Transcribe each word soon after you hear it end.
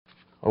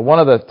Well, one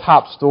of the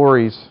top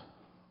stories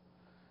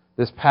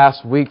this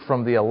past week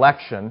from the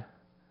election,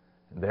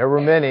 there were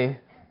many,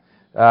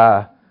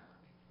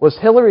 was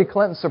Hillary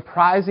Clinton's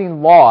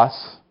surprising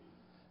loss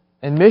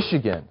in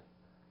Michigan.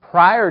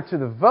 Prior to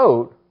the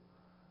vote,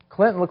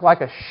 Clinton looked like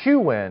a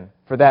shoo-in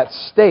for that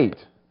state.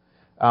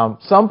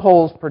 Some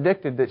polls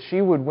predicted that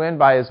she would win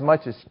by as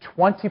much as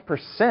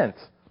 20%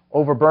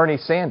 over Bernie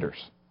Sanders.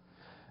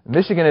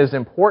 Michigan is an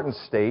important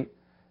state,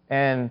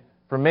 and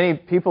for many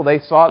people, they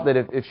thought that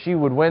if she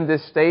would win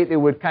this state, it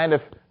would kind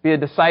of be a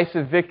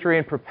decisive victory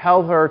and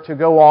propel her to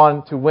go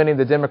on to winning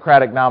the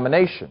Democratic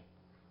nomination.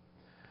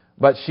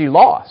 But she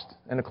lost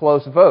in a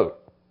close vote.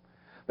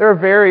 There are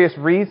various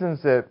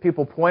reasons that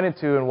people pointed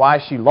to and why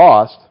she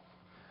lost,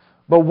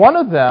 but one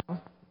of them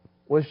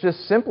was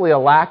just simply a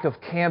lack of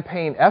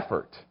campaign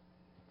effort.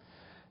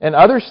 In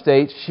other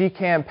states, she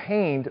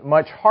campaigned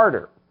much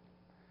harder.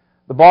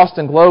 The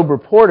Boston Globe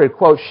reported,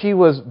 quote, she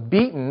was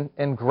beaten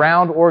in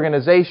ground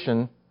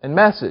organization and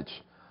message.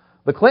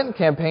 The Clinton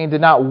campaign did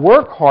not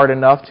work hard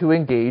enough to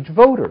engage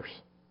voters.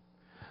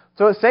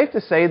 So it's safe to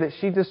say that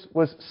she just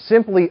was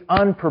simply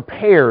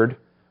unprepared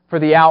for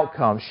the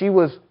outcome. She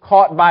was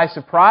caught by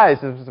surprise,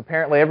 as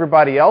apparently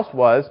everybody else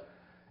was,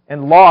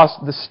 and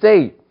lost the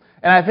state.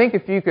 And I think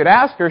if you could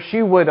ask her,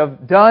 she would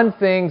have done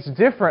things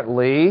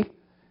differently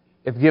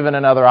if given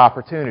another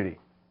opportunity.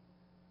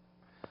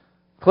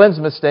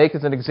 Clinton's mistake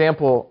is an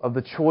example of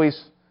the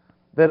choice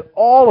that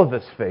all of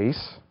us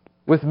face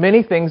with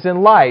many things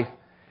in life,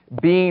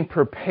 being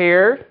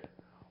prepared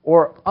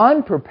or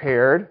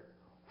unprepared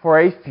for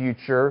a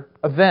future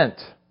event.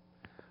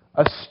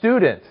 A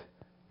student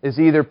is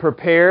either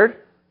prepared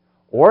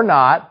or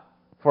not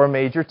for a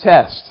major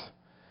test.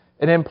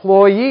 An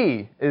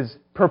employee is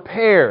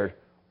prepared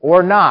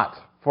or not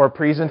for a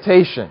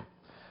presentation.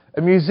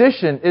 A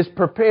musician is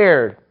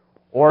prepared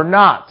or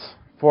not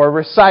for a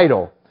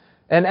recital.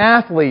 An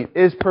athlete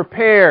is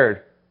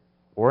prepared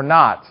or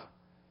not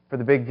for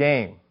the big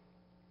game.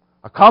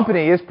 A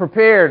company is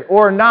prepared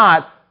or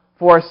not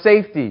for a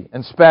safety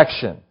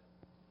inspection.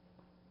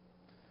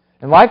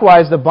 And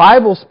likewise, the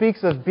Bible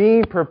speaks of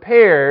being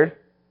prepared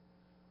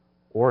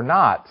or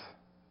not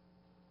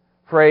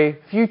for a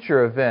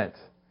future event.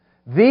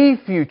 The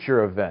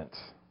future event,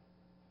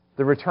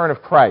 the return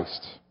of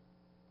Christ.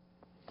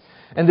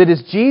 And it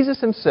is Jesus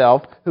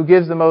Himself who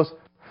gives the most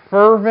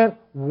fervent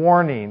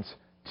warnings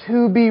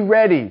to be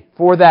ready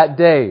for that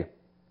day.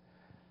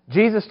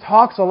 Jesus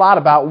talks a lot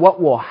about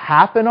what will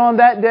happen on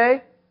that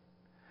day,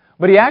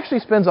 but He actually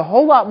spends a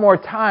whole lot more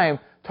time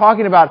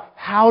talking about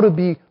how to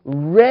be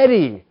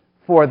ready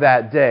for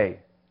that day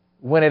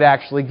when it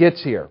actually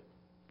gets here.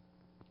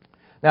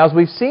 Now, as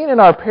we've seen in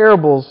our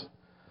parables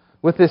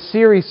with this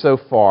series so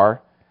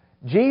far,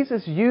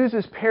 Jesus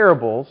uses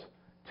parables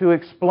to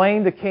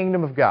explain the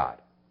kingdom of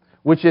God,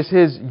 which is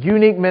His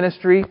unique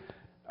ministry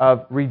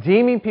of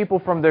redeeming people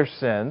from their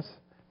sins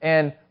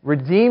and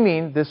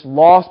redeeming this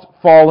lost,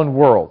 fallen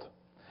world.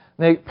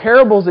 The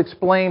parables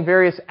explain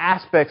various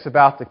aspects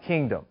about the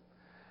kingdom.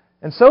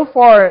 And so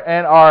far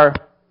in our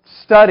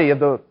study of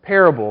the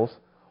parables,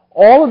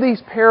 all of these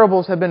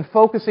parables have been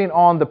focusing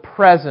on the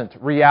present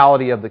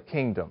reality of the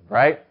kingdom,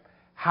 right?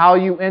 How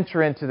you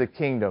enter into the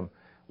kingdom,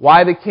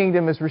 why the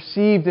kingdom is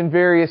received in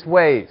various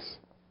ways.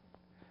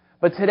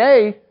 But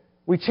today,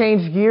 we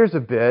change gears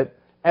a bit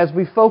as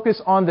we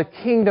focus on the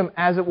kingdom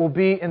as it will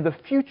be in the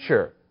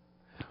future.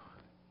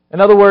 In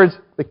other words,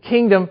 the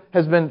kingdom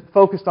has been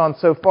focused on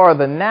so far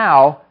the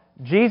now.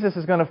 Jesus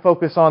is going to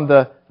focus on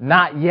the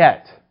not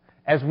yet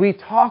as we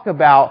talk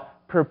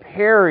about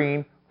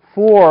preparing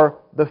for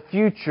the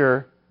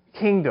future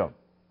kingdom.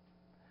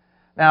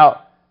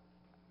 Now,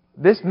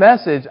 this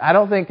message I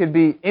don't think could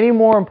be any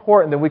more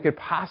important than we could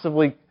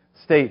possibly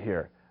state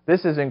here.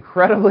 This is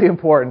incredibly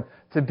important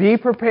to be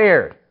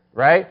prepared,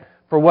 right,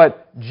 for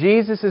what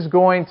Jesus is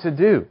going to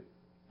do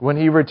when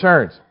He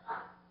returns.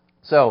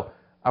 So,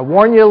 I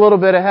warn you a little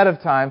bit ahead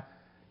of time,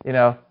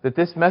 that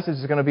this message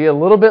is going to be a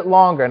little bit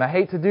longer, and I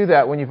hate to do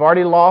that when you've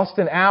already lost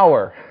an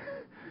hour.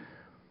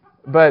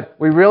 But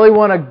we really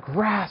want to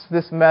grasp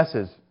this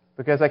message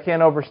because I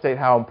can't overstate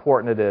how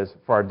important it is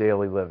for our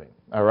daily living.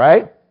 All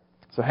right?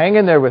 So hang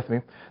in there with me.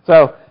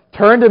 So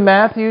turn to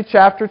Matthew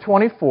chapter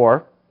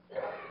 24.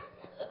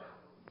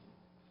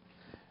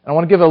 I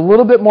want to give a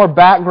little bit more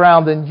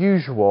background than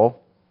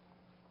usual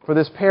for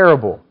this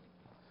parable.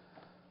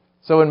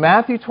 So in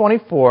Matthew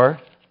 24,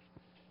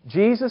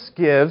 Jesus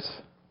gives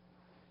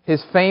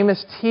His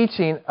famous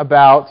teaching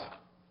about,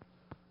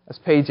 that's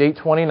page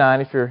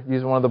 829 if you're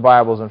using one of the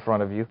Bibles in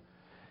front of you.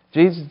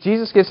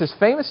 Jesus gives His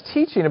famous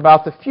teaching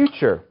about the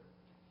future,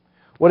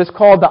 what is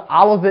called the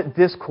Olivet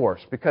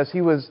Discourse, because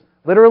He was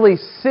literally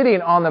sitting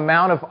on the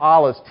Mount of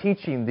Olives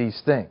teaching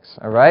these things,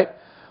 all right?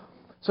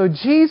 So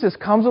Jesus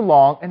comes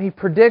along and He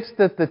predicts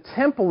that the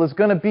temple is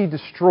going to be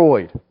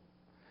destroyed.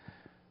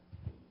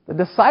 The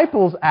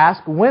disciples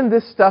ask when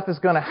this stuff is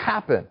going to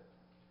happen.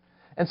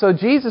 And so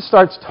Jesus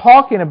starts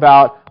talking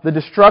about the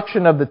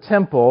destruction of the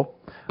temple,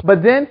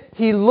 but then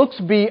He looks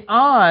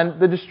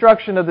beyond the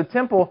destruction of the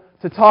temple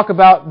to talk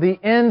about the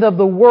end of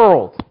the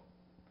world.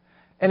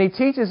 And he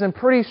teaches in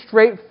pretty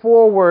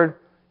straightforward,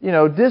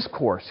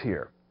 discourse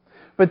here.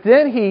 But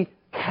then he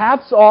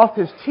caps off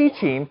his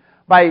teaching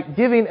by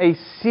giving a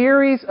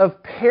series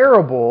of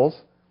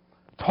parables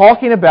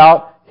talking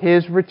about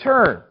his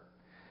return.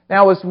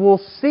 Now, as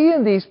we'll see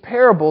in these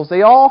parables,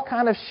 they all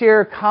kind of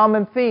share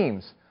common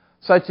themes,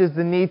 such as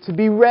the need to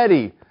be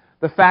ready,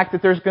 the fact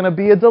that there's going to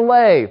be a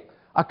delay,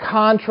 a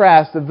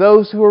contrast of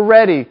those who are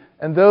ready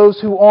and those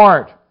who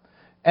aren't,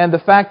 and the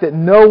fact that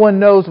no one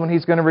knows when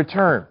He's going to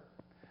return.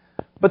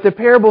 But the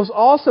parables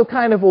also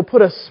kind of will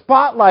put a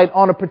spotlight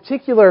on a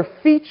particular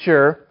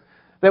feature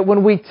that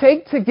when we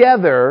take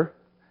together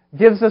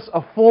gives us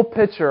a full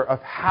picture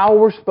of how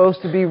we're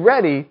supposed to be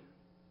ready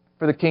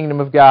for the kingdom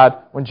of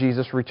God when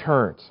Jesus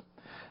returns.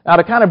 Now,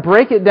 to kind of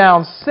break it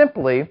down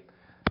simply,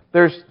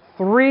 there's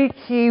 3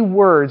 key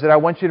words that I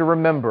want you to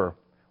remember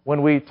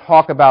when we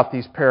talk about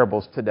these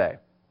parables today.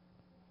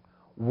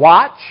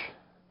 Watch,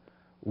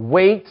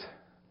 wait,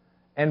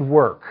 and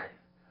work.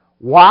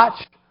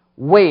 Watch,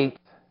 wait,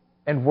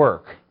 and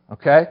work.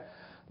 Okay?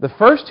 The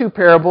first 2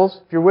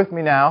 parables, if you're with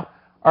me now,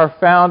 are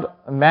found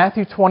in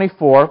Matthew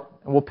 24,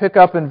 and we'll pick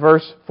up in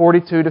verse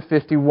 42 to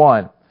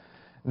 51.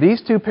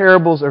 These 2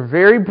 parables are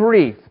very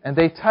brief, and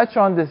they touch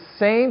on the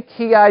same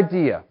key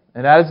idea,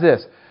 and that is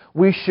this.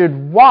 We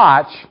should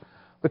watch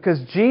because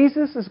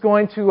Jesus is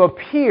going to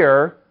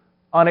appear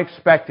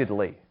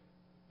unexpectedly.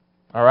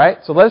 All right?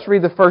 So let's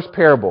read the first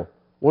parable.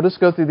 We'll just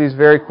go through these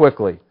very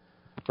quickly.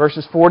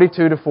 Verses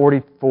 42 to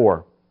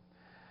 44.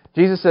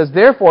 Jesus says,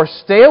 "Therefore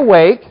stay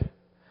awake,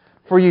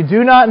 for you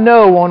do not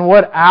know on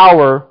what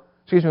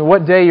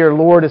day your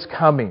Lord is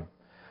coming.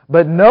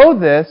 But know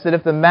this, that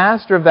if the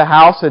master of the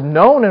house had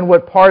known in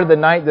what part of the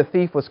night the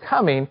thief was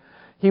coming,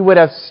 he would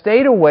have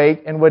stayed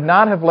awake and would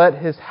not have let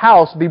his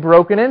house be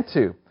broken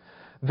into.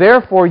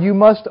 Therefore you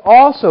must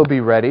also be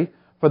ready,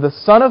 for the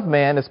Son of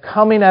Man is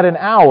coming at an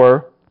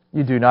hour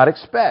you do not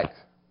expect."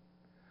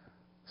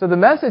 So the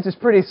message is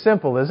pretty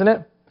simple, isn't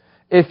it?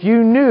 If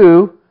you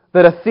knew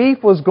that a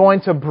thief was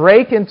going to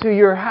break into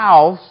your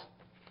house,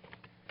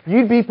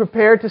 you'd be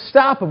prepared to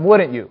stop him,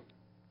 wouldn't you?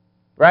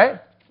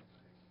 Right?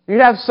 You'd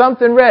have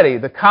something ready.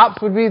 The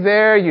cops would be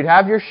there. You'd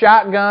have your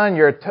shotgun,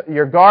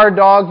 your guard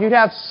dog. You'd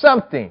have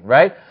something,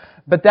 right?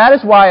 But that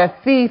is why a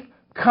thief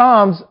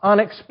comes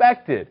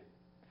unexpected.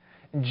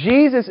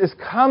 Jesus is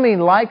coming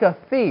like a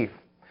thief.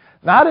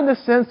 Not in the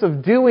sense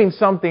of doing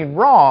something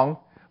wrong,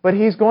 but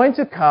He's going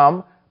to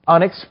come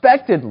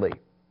unexpectedly.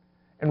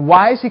 And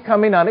why is He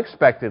coming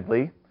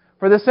unexpectedly?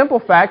 For the simple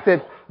fact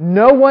that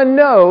no one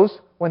knows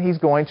when He's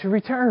going to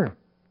return.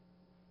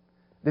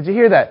 Did you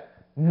hear that?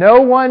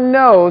 No one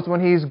knows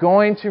when He's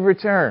going to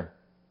return.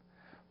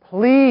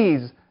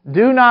 Please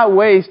do not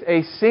waste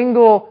a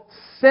single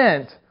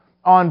cent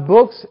on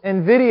books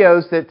and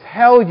videos that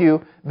tell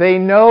you they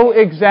know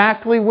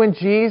exactly when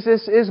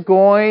Jesus is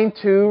going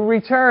to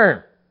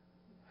return.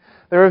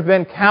 There have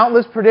been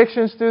countless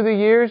predictions through the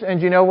years,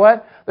 and you know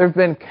what? There have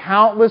been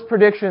countless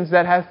predictions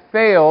that have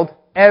failed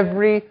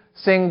every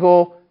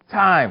single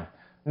time.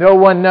 No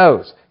one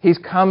knows. He's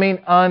coming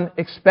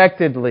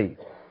unexpectedly.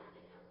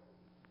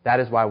 That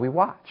is why we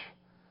watch.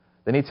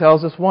 Then he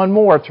tells us one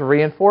more to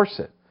reinforce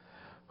it.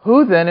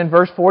 Who then, in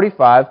verse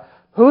 45,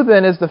 who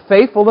then is the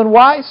faithful and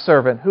wise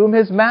servant whom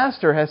his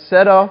master has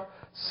set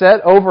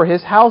over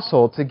his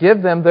household to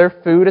give them their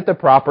food at the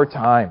proper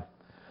time?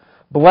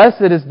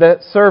 Blessed is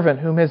that servant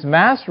whom his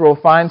master will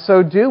find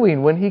so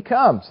doing when he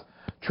comes.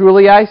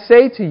 Truly I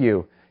say to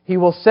you, he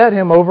will set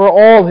him over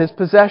all his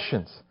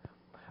possessions.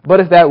 But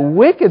if that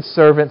wicked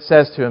servant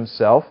says to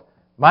himself,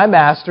 my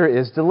master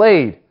is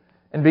delayed,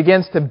 and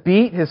begins to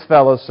beat his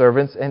fellow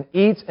servants and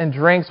eats and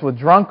drinks with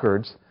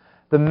drunkards,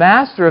 the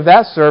master of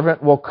that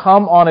servant will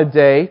come on a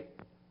day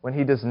when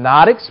he does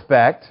not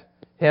expect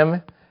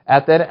him,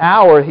 at that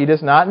hour he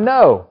does not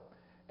know,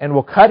 and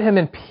will cut him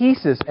in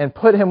pieces and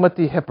put him with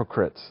the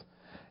hypocrites.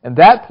 In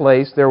that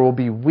place there will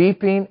be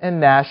weeping and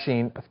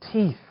gnashing of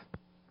teeth.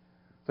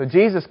 So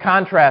Jesus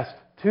contrasts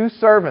 2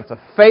 servants, a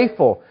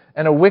faithful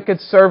and a wicked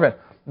servant.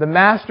 The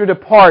master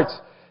departs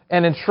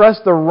and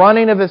entrusts the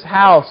running of his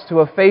house to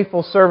a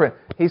faithful servant.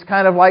 He's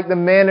kind of like the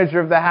manager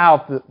of the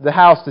house,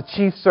 the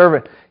chief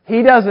servant.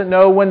 He doesn't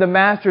know when the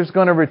master is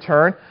going to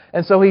return,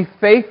 and so he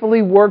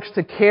faithfully works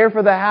to care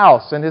for the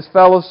house and his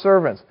fellow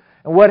servants.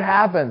 And what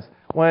happens?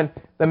 When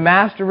the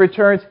master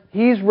returns,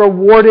 he's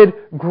rewarded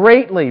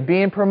greatly,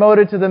 being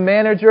promoted to the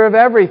manager of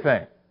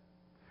everything.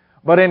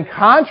 But in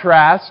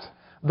contrast,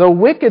 the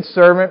wicked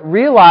servant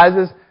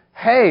realizes,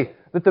 hey,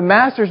 that the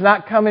master's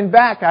not coming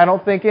back, I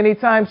don't think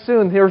anytime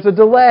soon. There's a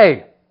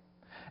delay.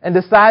 And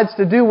decides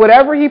to do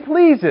whatever he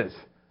pleases.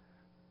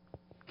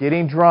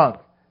 Getting drunk,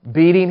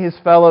 beating his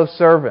fellow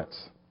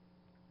servants.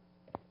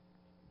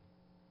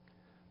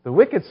 The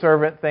wicked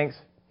servant thinks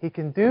he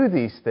can do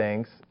these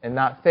things and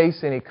not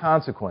face any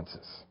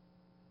consequences.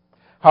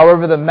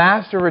 However, the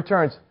master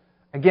returns,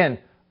 again,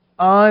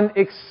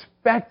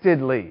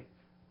 unexpectedly,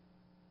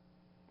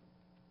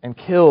 and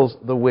kills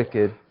the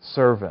wicked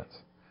servant.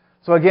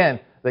 So again,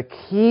 the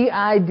key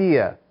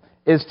idea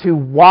is to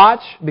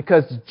watch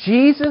because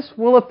Jesus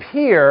will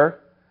appear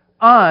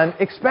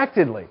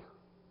unexpectedly.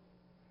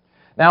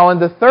 Now, in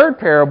the third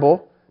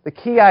parable, the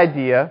key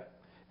idea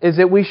is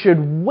that we should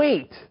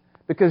wait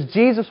because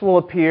Jesus will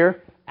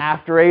appear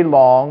after a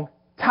long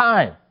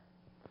time.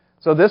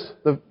 So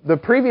the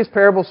previous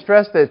parable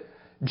stressed that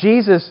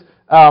Jesus,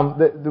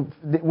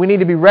 we need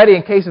to be ready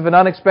in case of an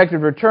unexpected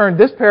return.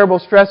 This parable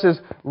stresses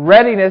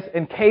readiness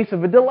in case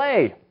of a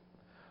delay.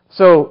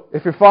 So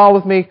if you're following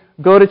with me,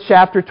 go to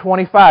chapter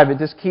 25. It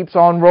just keeps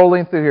on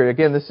rolling through here.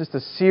 Again, this is just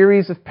a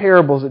series of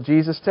parables that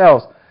Jesus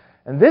tells.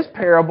 And this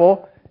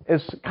parable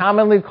is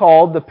commonly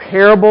called the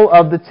parable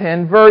of the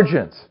 10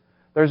 virgins.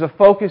 There's a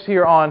focus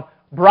here on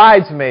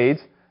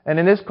bridesmaids. And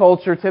in this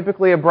culture,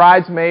 typically a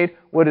bridesmaid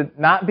would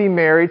not be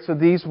married, so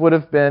these would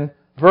have been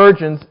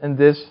virgins in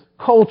this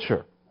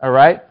culture. All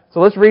right? So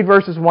let's read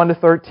verses 1 to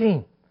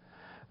 13.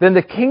 Then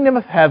the kingdom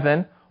of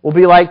heaven will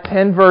be like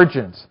 10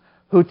 virgins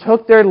who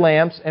took their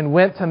lamps and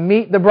went to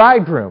meet the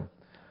bridegroom.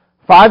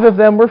 5 of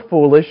them were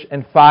foolish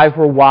and 5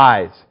 were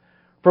wise.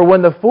 For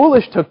when the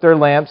foolish took their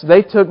lamps,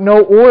 they took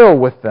no oil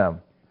with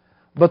them.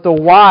 But the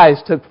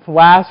wise took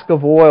flasks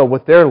of oil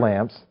with their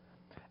lamps.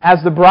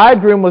 As the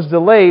bridegroom was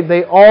delayed,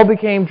 they all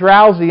became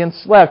drowsy and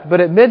slept. But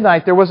at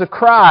midnight there was a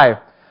cry,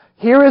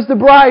 "Here is the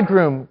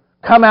bridegroom,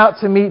 come out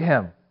to meet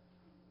him."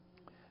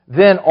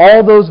 Then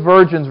all those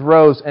virgins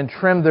rose and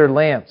trimmed their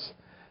lamps.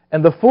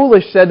 And the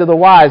foolish said to the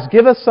wise,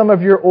 "Give us some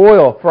of your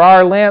oil, for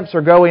our lamps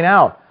are going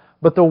out."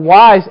 But the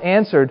wise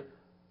answered,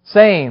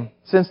 saying,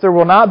 "Since there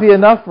will not be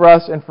enough for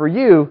us and for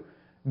you,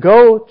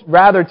 go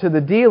rather to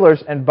the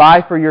dealers and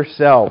buy for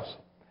yourselves."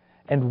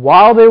 And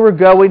while they were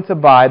going to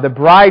buy, the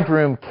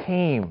bridegroom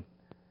came.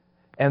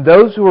 And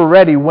those who were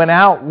ready went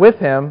in with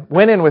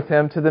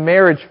him to the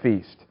marriage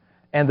feast,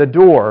 and the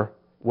door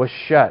was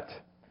shut.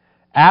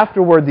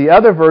 Afterward the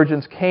other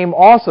virgins came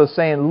also,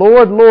 saying,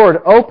 "Lord,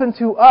 Lord, open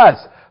to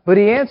us." But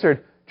he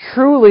answered,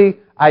 "Truly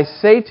I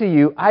say to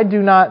you, I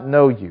do not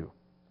know you.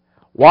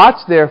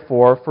 Watch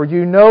therefore, for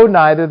you know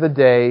neither the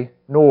day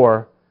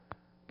nor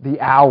the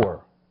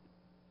hour."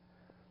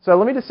 So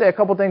let me just say a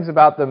couple things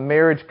about the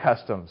marriage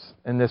customs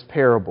in this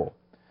parable.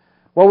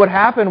 What would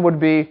happen would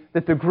be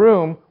that the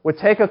groom would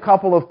take a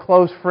couple of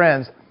close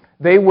friends.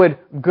 They would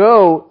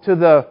go to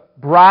the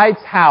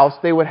bride's house.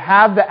 They would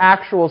have the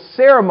actual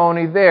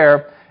ceremony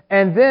there.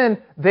 And then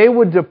they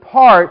would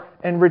depart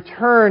and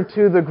return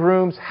to the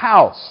groom's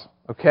house.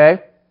 Okay?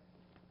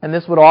 And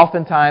this would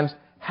oftentimes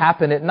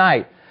happen at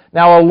night.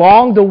 Now,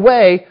 along the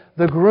way,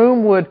 the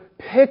groom would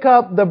pick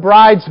up the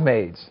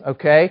bridesmaids.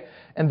 Okay?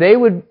 And they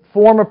would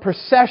form a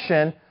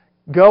procession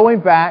going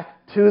back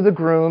to the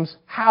groom's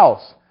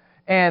house.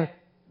 And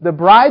the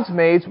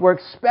bridesmaids were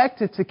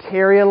expected to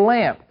carry a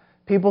lamp.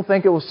 People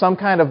think it was some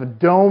kind of a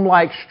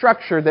dome-like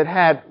structure that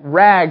had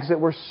rags that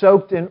were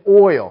soaked in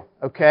oil.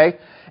 Okay?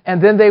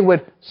 And then they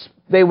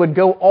would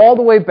go all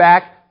the way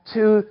back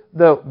to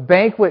the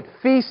banquet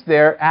feast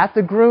there at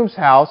the groom's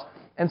house.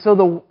 And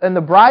so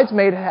the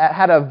bridesmaid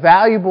had a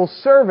valuable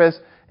service,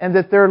 and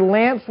that their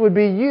lamps would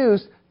be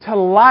used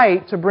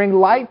to bring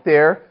light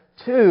there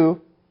to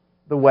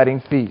the wedding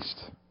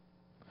feast.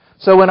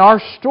 So in our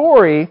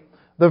story,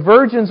 the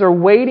virgins are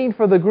waiting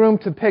for the groom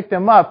to pick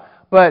them up,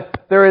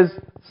 but there is,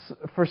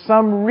 for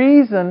some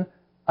reason,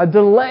 a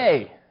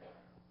delay.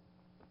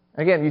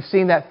 Again, you've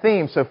seen that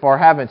theme so far,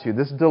 haven't you?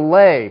 This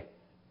delay.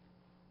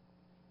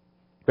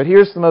 But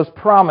here's the most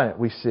prominent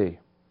we see.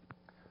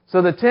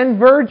 So the 10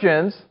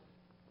 virgins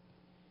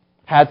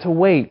had to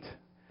wait.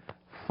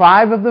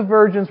 5 of the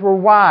virgins were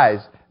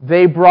wise.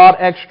 They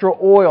brought extra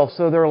oil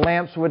so their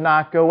lamps would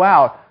not go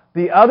out.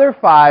 The other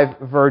 5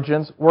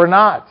 virgins were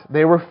not.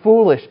 They were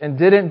foolish and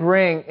didn't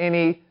bring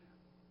any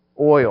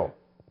oil.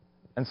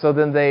 And so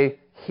then they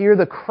hear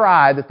the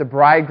cry that the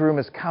bridegroom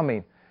is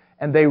coming,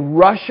 and they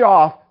rush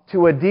off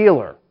to a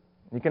dealer.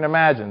 You can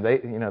imagine, they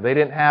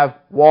didn't have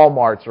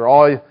Walmarts or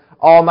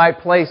all-night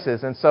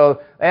places, and so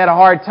they had a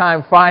hard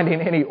time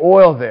finding any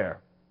oil there.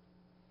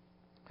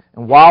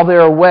 And while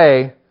they're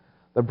away,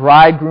 the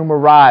bridegroom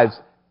arrives,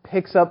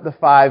 picks up the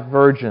 5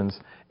 virgins,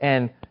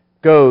 and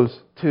goes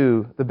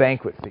to the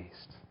banquet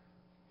feast.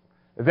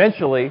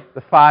 Eventually,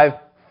 the 5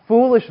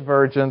 foolish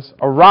virgins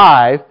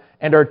arrive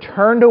and are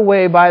turned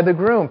away by the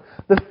groom.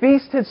 The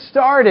feast had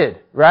started,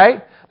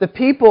 right? The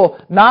people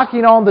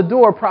knocking on the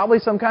door, probably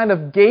some kind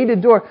of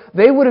gated door,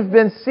 they would have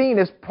been seen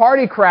as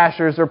party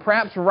crashers or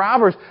perhaps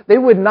robbers. They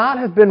would not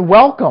have been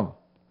welcome.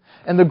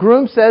 And the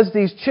groom says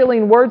these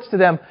chilling words to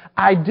them,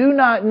 "I do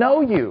not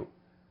know you."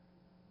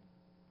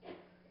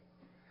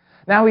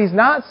 Now, he's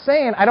not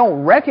saying, "I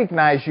don't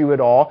recognize you at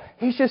all."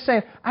 He's just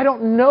saying, "I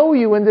don't know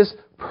you in this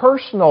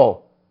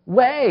personal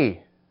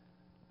way."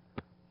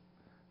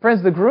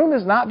 Friends, the groom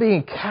is not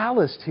being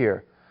calloused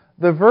here.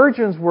 The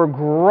virgins were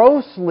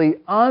grossly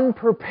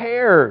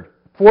unprepared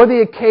for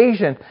the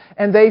occasion,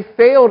 and they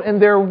failed in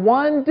their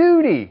one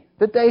duty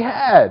that they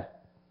had.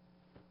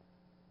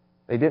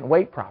 They didn't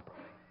wait properly.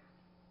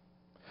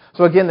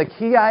 So again, the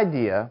key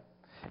idea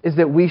is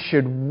that we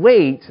should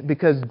wait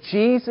because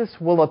Jesus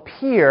will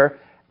appear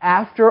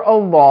after a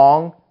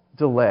long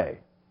delay.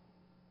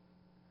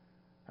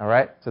 All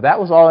right? So that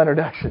was all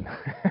introduction.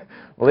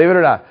 Believe it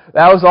or not.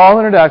 That was all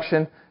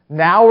introduction.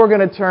 Now we're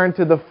going to turn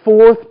to the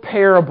fourth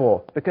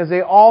parable because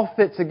they all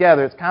fit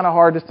together. It's kind of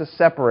hard just to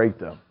separate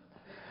them.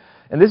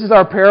 And this is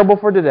our parable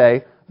for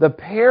today. The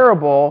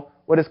parable,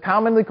 what is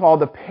commonly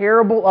called the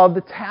parable of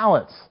the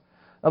talents.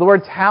 Now the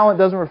word talent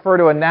doesn't refer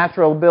to a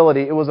natural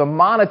ability. It was a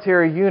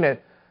monetary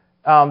unit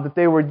that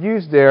they would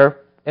use there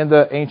in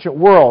the ancient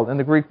world, in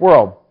the Greek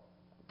world.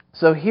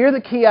 So here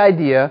the key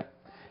idea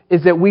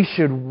is that we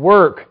should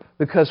work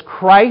because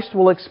Christ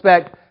will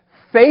expect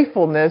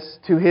faithfulness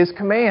to His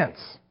commands.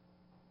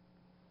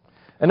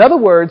 In other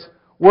words,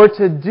 we're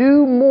to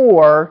do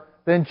more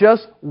than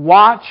just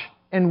watch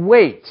and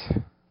wait.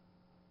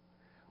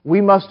 We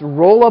must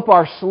roll up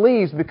our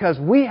sleeves because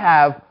we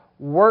have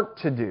work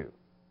to do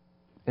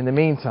in the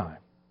meantime.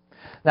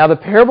 Now the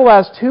parable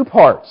has two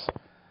parts.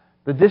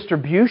 The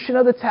distribution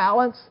of the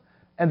talents,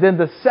 and then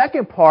the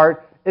second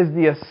part is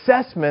the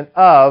assessment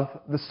of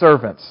the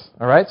servants.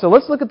 All right? So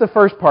let's look at the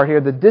first part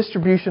here, the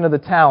distribution of the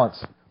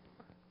talents.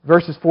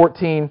 Verses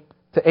 14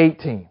 to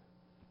 18.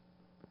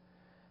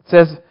 It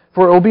says,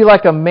 "For it will be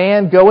like a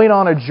man going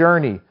on a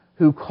journey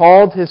who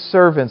called his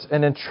servants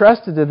and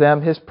entrusted to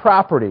them his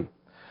property.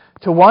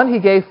 To one he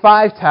gave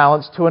 5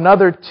 talents, to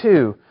another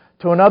 2,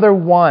 to another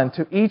 1,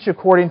 to each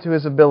according to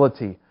his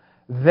ability.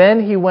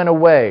 Then he went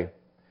away.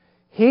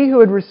 He who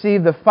had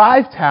received the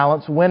 5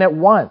 talents went at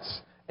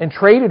once and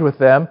traded with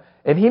them,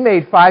 and he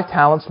made 5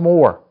 talents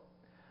more.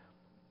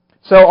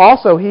 So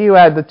also he who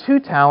had the 2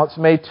 talents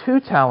made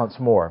 2 talents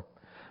more.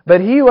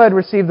 But he who had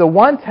received the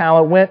 1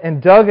 talent went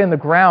and dug in the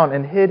ground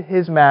and hid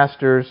his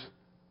master's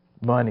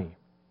money."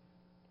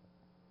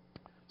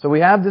 So we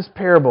have this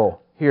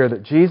parable here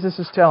that Jesus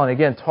is telling,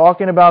 again,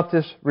 talking about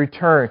this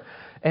return.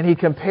 And He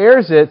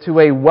compares it to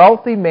a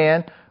wealthy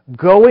man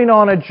going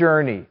on a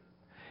journey.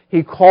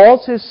 He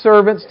calls his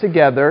servants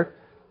together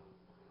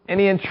and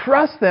he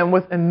entrusts them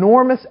with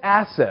enormous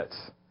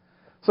assets.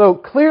 So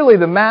clearly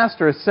the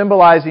master is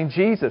symbolizing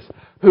Jesus,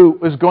 who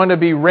is going to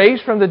be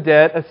raised from the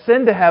dead,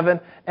 ascend to heaven,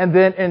 and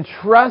then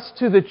entrust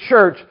to the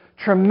church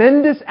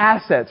tremendous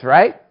assets,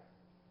 right?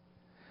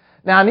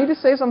 Now I need to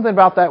say something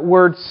about that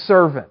word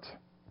servant.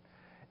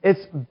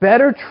 It's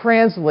better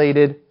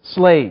translated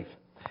slave.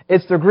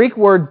 It's the Greek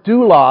word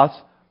doulos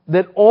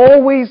that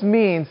always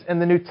means in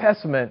the New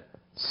Testament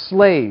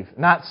slave,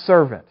 not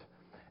servant.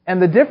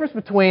 And the difference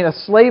between a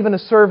slave and a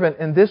servant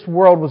in this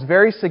world was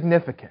very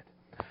significant.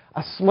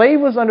 A slave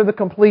was under the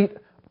complete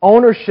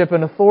ownership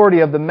and authority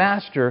of the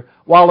master,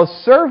 while a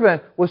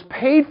servant was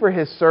paid for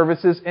his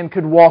services and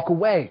could walk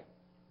away.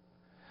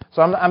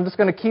 So I'm just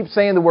going to keep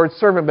saying the word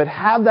servant, but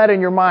have that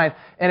in your mind,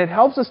 and it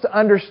helps us to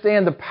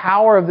understand the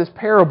power of this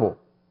parable.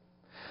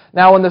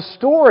 Now in the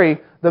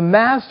story, the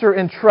master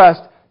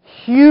entrusts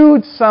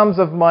huge sums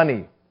of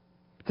money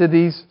to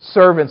these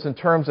servants in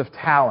terms of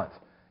talent.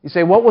 You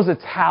say, what was a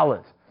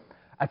talent?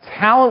 A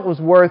talent was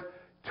worth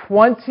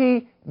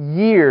 20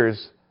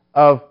 years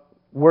of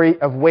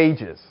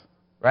wages.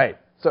 Right?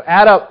 So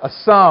add up a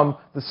sum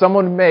that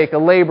someone would make, a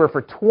labor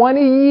for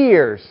 20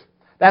 years.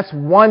 That's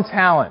 1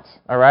 talent.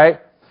 All right?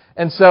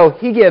 And so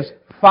he gives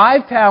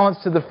 5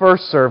 talents to the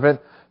first servant,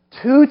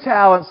 2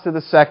 talents to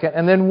the second,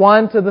 and then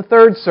 1 to the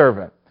third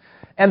servant.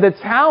 And the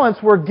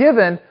talents were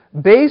given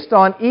based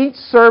on each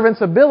servant's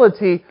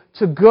ability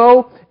to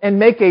go and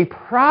make a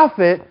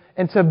profit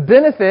and to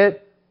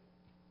benefit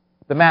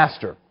the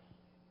master.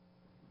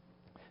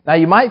 Now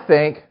you might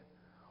think,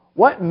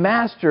 what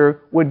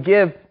master would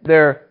give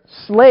their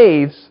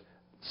slaves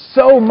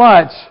so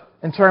much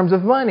in terms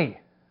of money?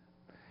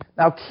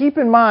 Now keep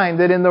in mind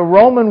that in the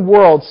Roman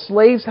world,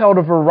 slaves held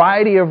a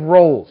variety of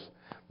roles.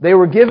 They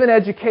were given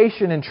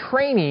education and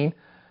training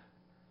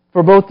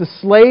for both the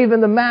slave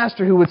and the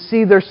master, who would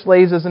see their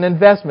slaves as an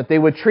investment. They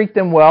would treat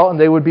them well and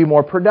they would be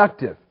more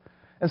productive.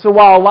 And so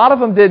while a lot of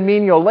them did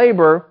menial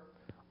labor,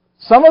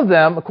 some of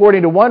them,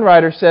 according to one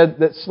writer, said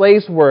that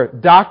slaves were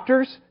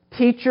doctors,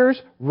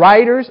 teachers,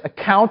 writers,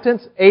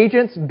 accountants,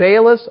 agents,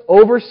 bailiffs,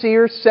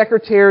 overseers,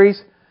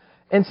 secretaries,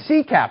 and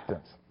sea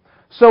captains.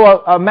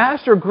 So a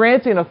master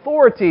granting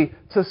authority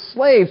to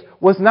slaves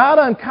was not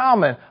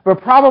uncommon,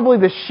 but probably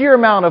the sheer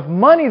amount of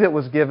money that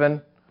was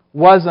given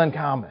was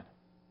uncommon.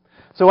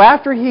 So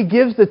after he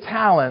gives the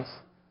talents,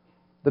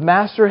 the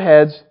master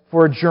heads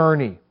for a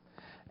journey.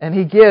 And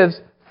he gives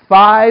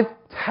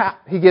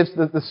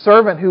the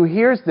servant who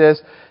hears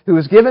this, who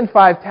is given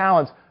 5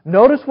 talents,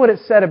 notice what it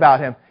said about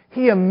him.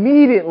 He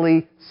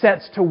immediately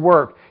sets to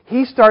work.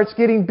 He starts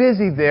getting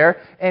busy there,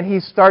 and he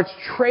starts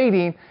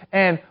trading,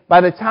 and by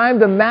the time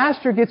the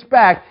master gets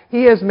back,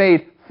 he has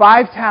made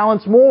 5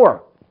 talents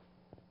more.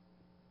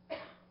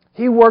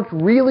 He worked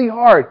really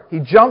hard. He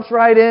jumps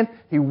right in.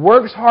 He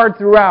works hard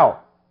throughout.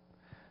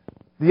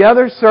 The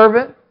other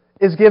servant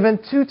is given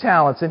 2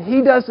 talents, and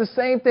he does the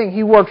same thing.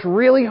 He works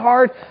really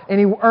hard, and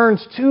he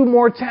earns 2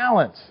 more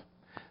talents.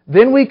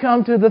 Then we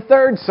come to the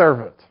third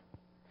servant.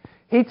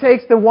 He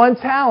takes the 1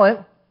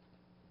 talent,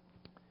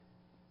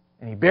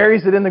 and he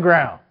buries it in the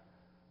ground.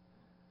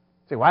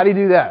 You say, why did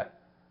he do that?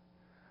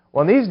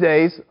 Well, in these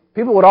days,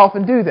 people would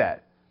often do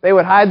that. they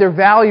would hide their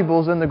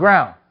valuables in the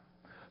ground.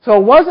 So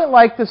it wasn't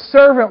like the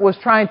servant was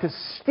trying to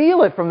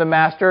steal it from the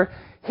master.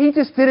 He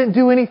just didn't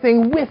do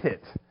anything with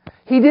it.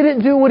 He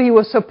didn't do what he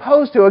was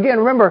supposed to. Again,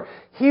 remember,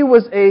 he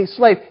was a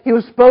slave. He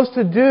was supposed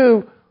to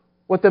do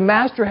what the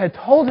master had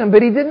told him,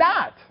 but he did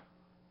not.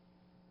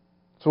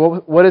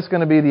 So what is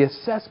going to be the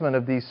assessment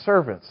of these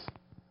servants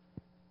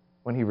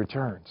when he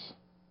returns?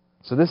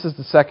 So this is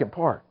the second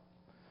part.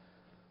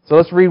 So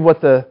let's read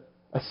what the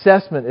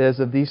assessment is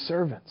of these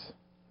servants.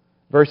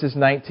 Verses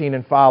 19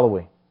 and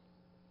following.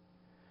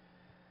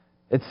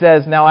 It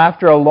says, "Now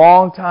after a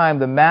long time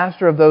the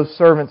master of those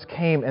servants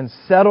came and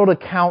settled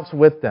accounts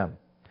with them.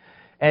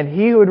 And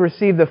he who had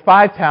received the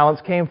 5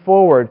 talents came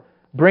forward,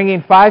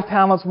 bringing 5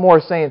 talents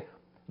more, saying,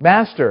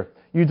 'Master,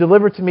 you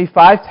delivered to me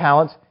 5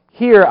 talents.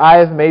 Here I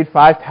have made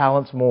 5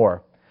 talents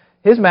more.'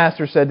 His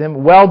master said to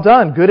him, 'Well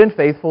done, good and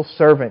faithful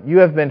servant. You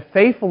have been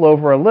faithful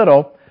over a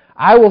little.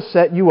 I will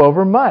set you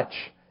over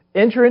much.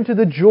 Enter into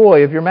the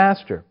joy of your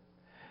master.'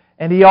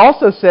 And he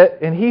also said,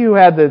 and he who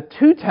had the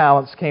 2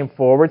 talents came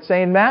forward,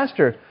 saying,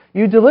 'Master,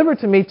 you delivered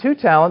to me 2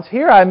 talents.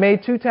 Here I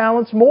made 2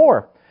 talents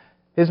more.'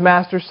 His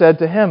master said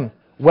to him,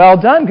 'Well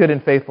done, good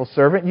and faithful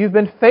servant. You've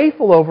been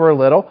faithful over a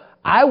little.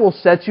 I will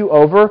set you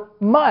over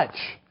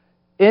much.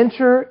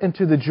 Enter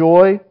into the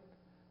joy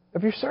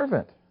of your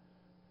servant.'"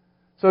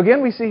 So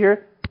again, we see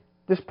here,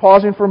 just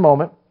pausing for a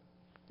moment,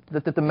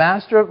 that the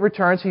master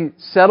returns. He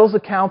settles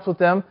accounts with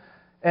them.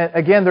 And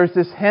again, there's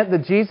this hint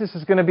that Jesus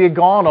is going to be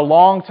gone a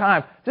long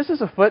time. Just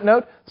as a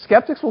footnote,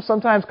 skeptics will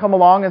sometimes come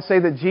along and say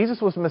that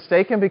Jesus was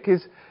mistaken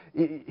because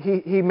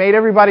he made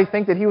everybody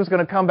think that he was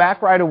going to come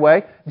back right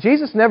away.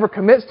 Jesus never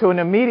commits to an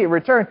immediate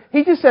return.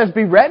 He just says,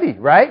 be ready,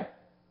 right?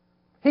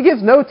 He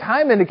gives no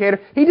time indicator.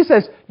 He just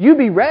says, you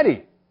be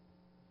ready.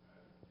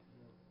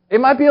 It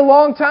might be a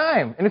long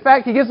time. And in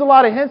fact, he gives a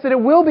lot of hints that it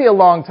will be a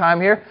long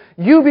time here.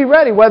 You be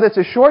ready. Whether it's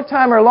a short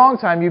time or a long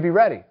time, you be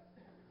ready.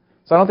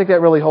 So I don't think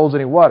that really holds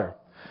any water.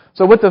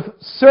 So with the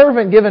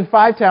servant given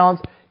 5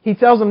 talents, he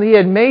tells him that he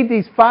had made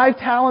these 5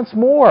 talents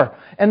more.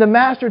 And the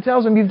master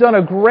tells him, you've done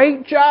a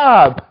great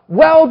job.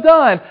 Well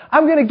done.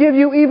 I'm going to give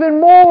you even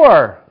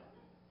more.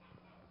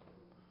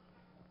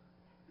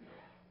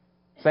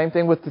 Same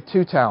thing with the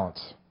 2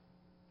 talents.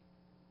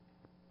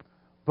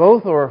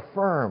 Both are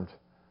affirmed.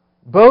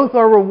 Both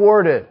are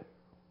rewarded.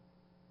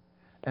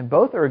 And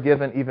both are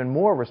given even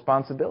more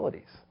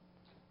responsibilities.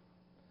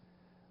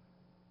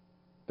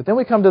 But then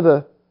we come to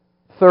the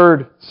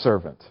 3rd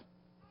servant.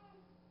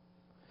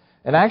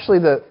 And actually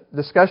the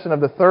discussion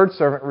of the 3rd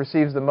servant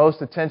receives the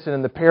most attention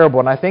in the parable.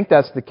 And I think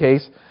that's the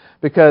case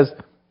because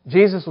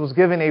Jesus was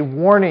giving a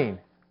warning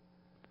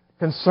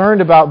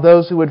concerned about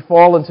those who would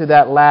fall into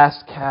that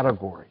last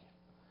category.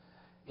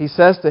 He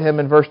says to him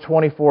in verse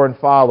 24 and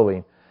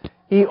following,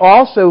 "He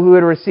also who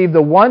had received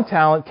the 1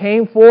 talent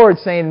came forward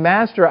saying,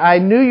 'Master, I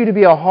knew you to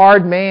be a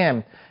hard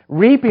man,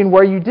 reaping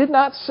where you did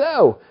not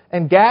sow,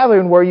 and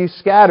gathering where you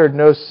scattered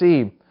no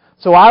seed.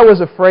 So I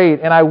was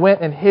afraid, and I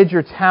went and hid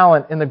your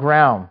talent in the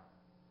ground.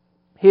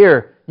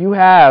 Here, you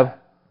have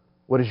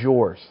what is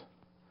yours.'"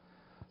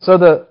 So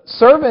the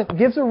servant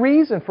gives a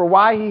reason for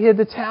why he hid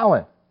the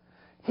talent.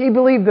 He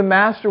believed the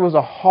master was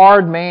a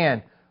hard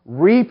man,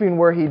 reaping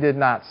where he did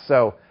not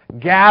sow,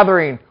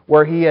 gathering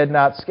where he had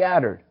not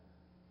scattered.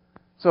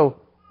 So,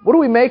 what do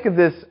we make of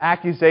this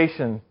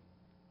accusation?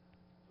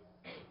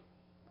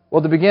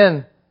 Well, to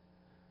begin,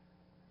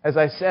 as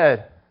I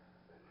said,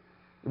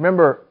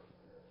 remember,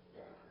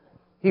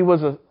 he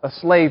was a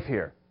slave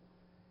here.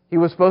 He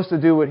was supposed to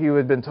do what he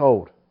had been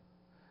told.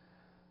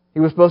 He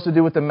was supposed to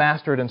do what the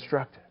master had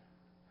instructed.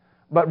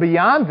 But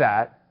beyond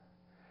that,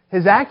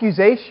 his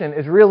accusation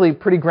is really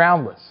pretty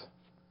groundless.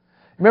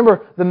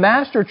 Remember, the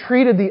master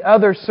treated the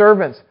other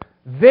servants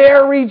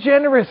very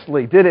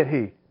generously, didn't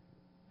he?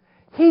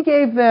 He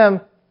gave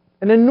them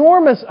an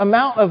enormous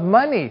amount of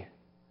money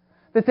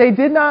that they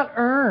did not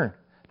earn,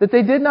 that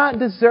they did not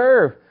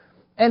deserve.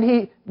 And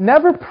he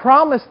never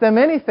promised them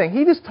anything.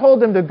 He just told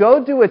them to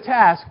go do a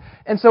task.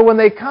 And so when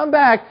they come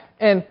back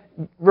and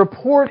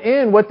report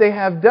in what they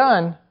have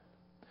done,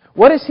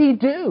 what does he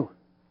do?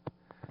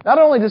 Not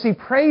only does he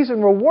praise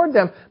and reward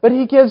them, but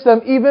he gives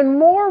them even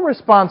more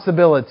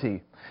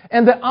responsibility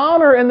and the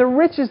honor and the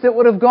riches that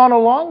would have gone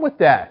along with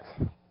that.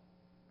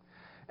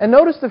 And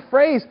notice the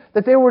phrase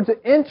that they were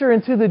to enter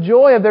into the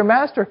joy of their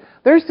master.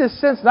 There's this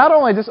sense, not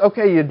only just,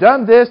 okay, you've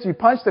done this, you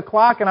punched the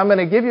clock, and I'm going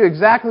to give you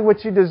exactly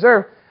what you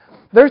deserve.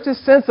 There's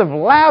this sense of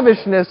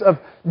lavishness, of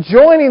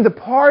joining the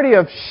party,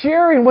 of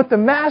sharing what the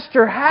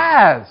master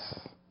has.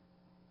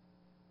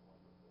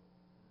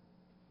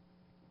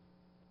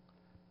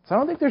 So I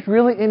don't think there's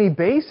really any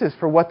basis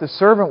for what the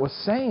servant was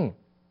saying.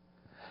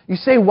 You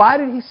say, why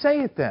did he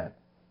say it then?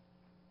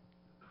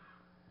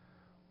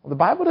 Well, the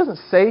Bible doesn't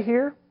say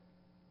here.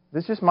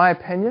 This is just my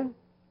opinion.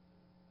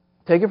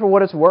 Take it for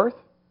what it's worth.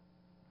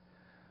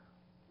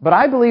 But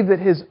I believe that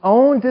his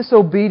own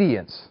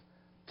disobedience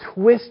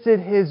twisted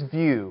his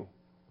view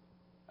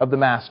of the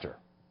master.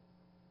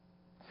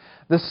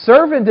 The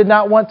servant did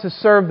not want to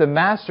serve the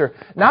master,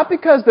 not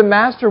because the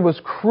master was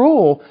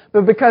cruel,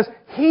 but because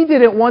he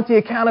didn't want the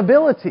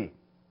accountability.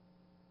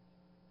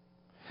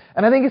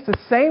 And I think it's the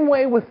same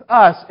way with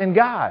us and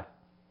God.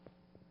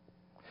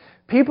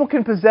 People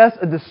can possess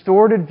a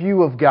distorted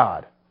view of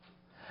God.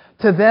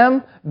 To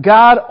them,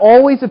 God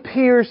always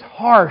appears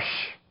harsh.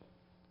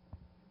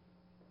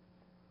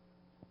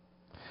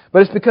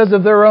 But it's because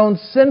of their own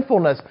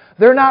sinfulness.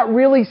 They're not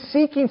really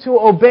seeking to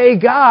obey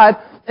God,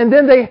 and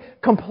then they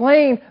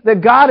complain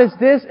that God is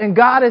this and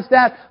God is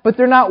that, but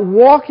they're not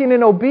walking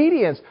in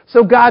obedience.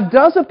 So God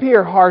does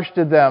appear harsh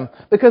to them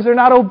because they're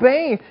not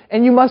obeying.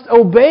 And you must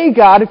obey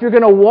God if you're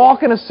going to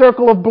walk in a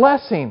circle of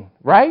blessing,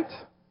 right?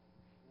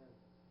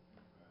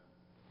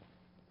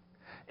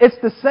 It's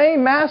the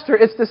same master,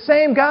 it's the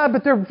same God,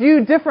 but they're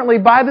viewed differently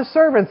by the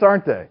servants,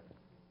 aren't they?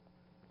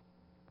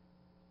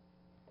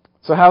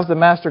 So how's the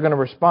master going to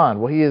respond?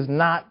 Well, he is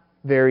not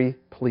very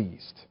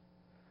pleased.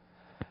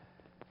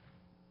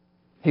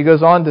 He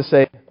goes on to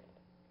say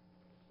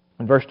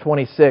in verse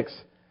 26,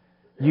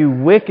 "You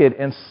wicked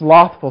and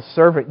slothful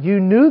servant,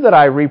 you knew that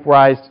I reap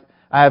where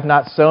I have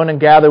not sown and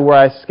gather where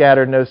I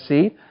scattered no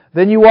seed.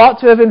 Then you ought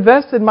to have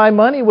invested my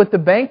money with the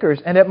bankers,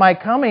 and at my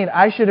coming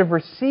I should have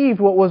received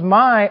what was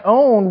my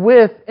own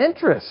with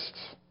interest."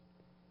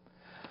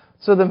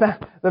 So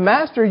the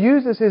master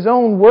uses his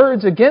own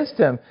words against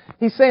him.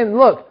 He's saying,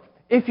 look,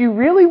 if you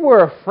really were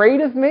afraid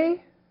of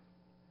me,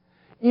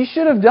 you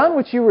should have done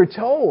what you were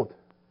told.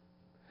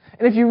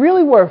 And if you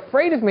really were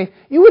afraid of me,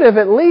 you would have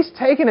at least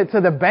taken it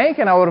to the bank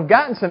and I would have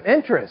gotten some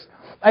interest.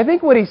 I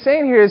think what he's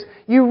saying here is,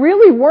 you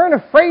really weren't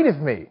afraid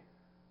of me.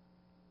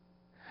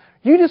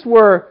 You just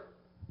were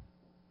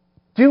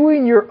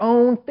doing your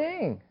own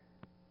thing.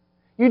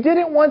 You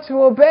didn't want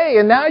to obey,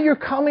 and now you're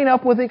coming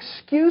up with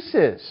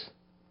excuses.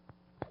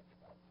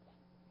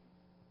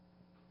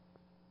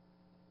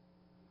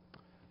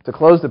 To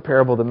close the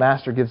parable, the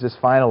master gives this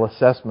final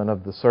assessment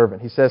of the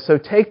servant. He says, "So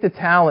take the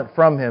talent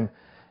from him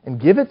and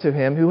give it to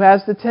him who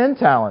has the 10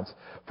 talents.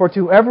 For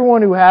to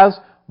everyone who has,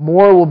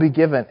 more will be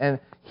given, and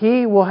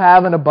he will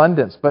have an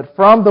abundance. But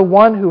from the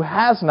one who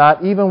has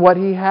not, even what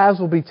he has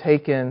will be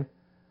taken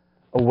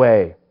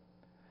away.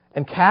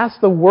 And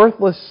cast the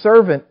worthless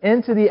servant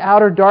into the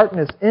outer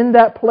darkness. In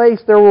that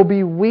place there will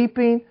be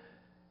weeping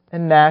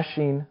and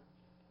gnashing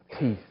of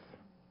teeth."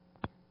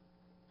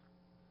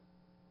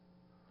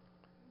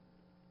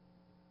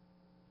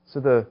 So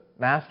the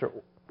master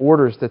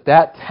orders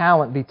that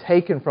talent be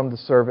taken from the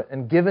servant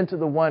and given to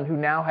the one who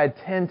now had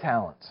 10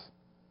 talents.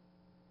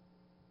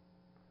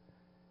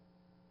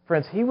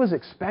 Friends, he was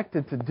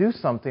expected to do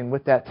something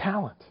with that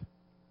talent.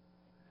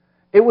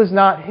 It was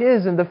not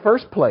his in the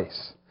first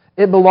place.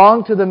 It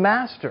belonged to the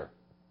master.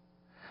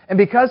 And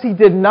because he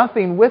did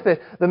nothing with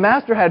it, the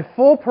master had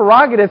full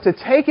prerogative to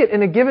take it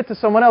and to give it to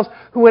someone else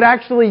who would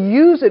actually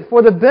use it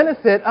for the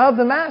benefit of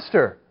the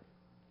master.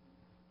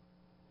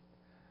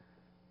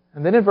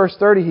 And then in verse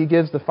 30, he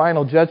gives the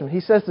final judgment. He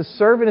says the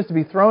servant is to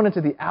be thrown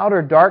into the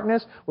outer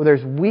darkness where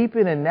there's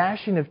weeping and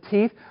gnashing of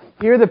teeth.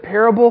 Here the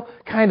parable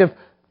kind of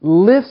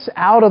lifts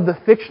out of the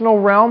fictional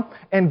realm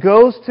and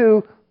goes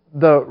to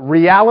the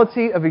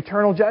reality of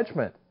eternal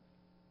judgment.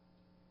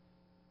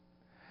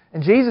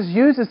 And Jesus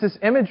uses this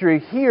imagery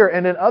here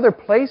and in other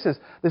places,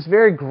 this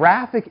very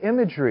graphic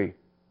imagery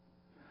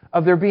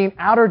of there being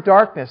outer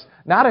darkness,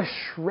 not a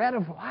shred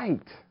of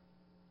light.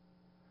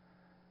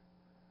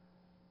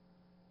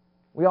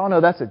 We all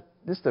know that's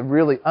just a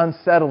really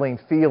unsettling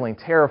feeling,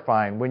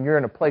 terrifying, when you're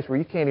in a place where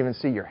you can't even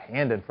see your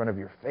hand in front of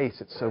your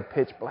face. It's so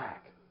pitch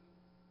black.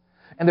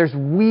 And there's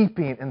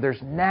weeping and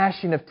there's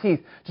gnashing of teeth,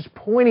 just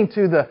pointing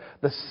to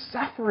the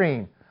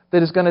suffering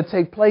that is going to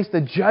take place, the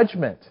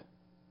judgment.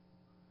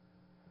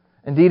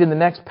 Indeed, in the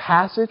next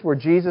passage where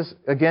Jesus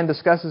again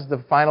discusses the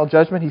final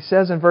judgment, he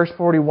says in verse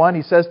 41,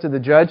 he says to the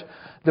judge,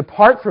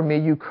 "Depart from me,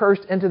 you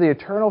cursed, into the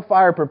eternal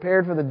fire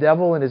prepared for the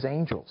devil and his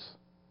angels."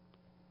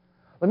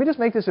 Let me just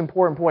make this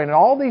important point. In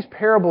all these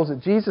parables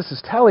that Jesus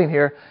is telling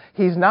here,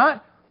 He's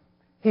not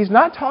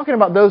talking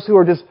about those who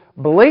are just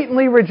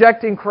blatantly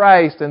rejecting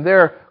Christ and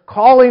they're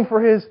calling for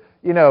His,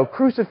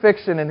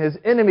 crucifixion and His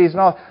enemies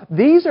and all.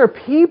 These are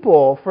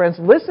people, friends,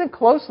 listen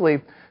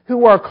closely,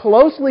 who are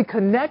closely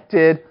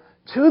connected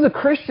to the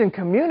Christian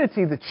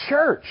community, the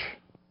church.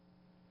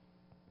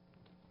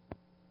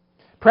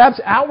 Perhaps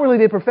outwardly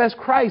they profess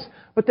Christ,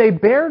 but they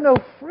bear no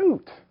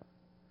fruit.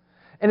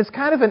 And it's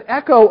kind of an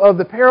echo of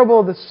the parable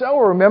of the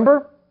sower,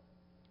 remember?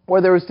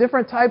 Where there was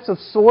different types of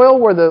soil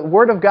where the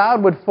Word of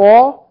God would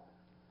fall.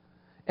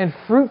 And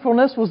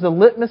fruitfulness was the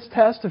litmus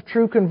test of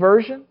true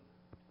conversion.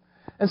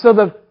 And so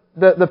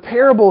the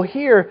parable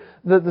here,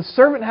 the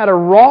servant had a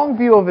wrong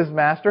view of his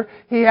master.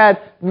 He had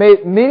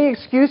made many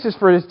excuses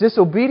for his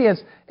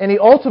disobedience, and he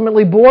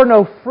ultimately bore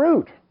no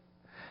fruit.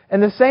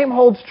 And the same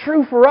holds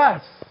true for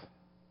us.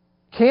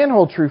 Can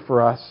hold true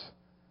for us.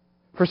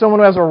 For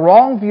someone who has a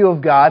wrong view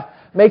of God,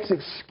 makes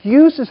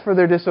excuses for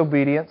their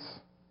disobedience,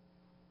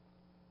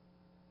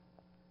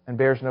 and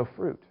bears no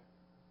fruit.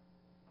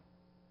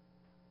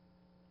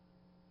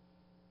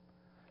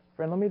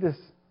 Friend, let me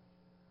just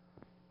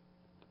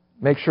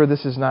Make sure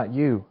this is not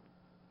you.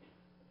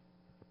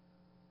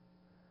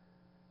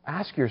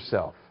 Ask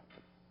yourself,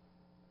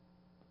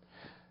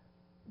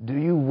 do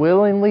you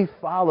willingly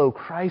follow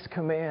Christ's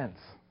commands?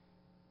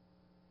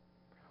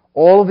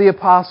 All of the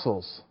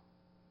apostles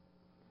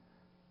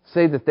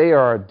say that they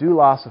are a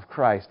doulos of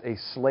Christ, a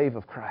slave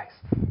of Christ.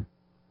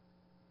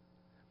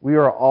 We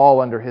are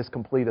all under His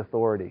complete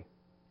authority.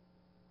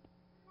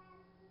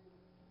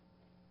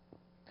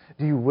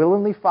 Do you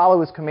willingly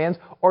follow His commands,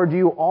 or do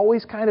you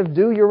always kind of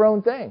do your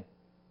own thing?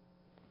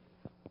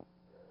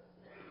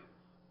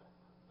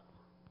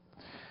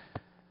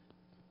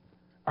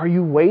 Are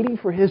you waiting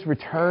for His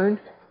return?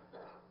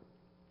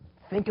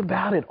 Think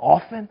about it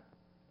often.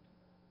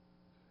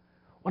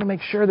 Want to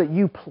make sure that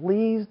you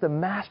please the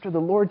Master, the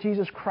Lord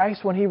Jesus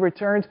Christ, when He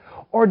returns?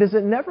 Or does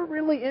it never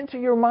really enter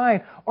your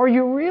mind? Or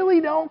you really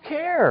don't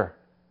care?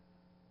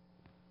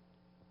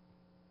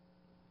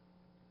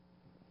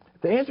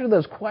 The answer to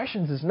those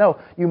questions is no.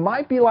 You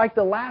might be like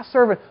the last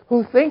servant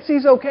who thinks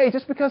he's okay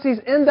just because he's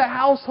in the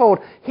household.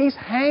 He's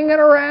hanging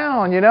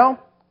around, you know.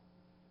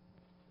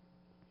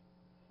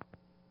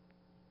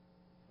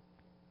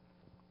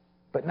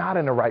 But not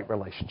in a right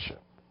relationship.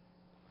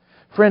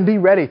 Friend, be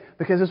ready,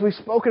 because as we've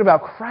spoken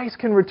about, Christ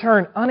can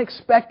return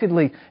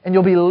unexpectedly and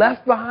you'll be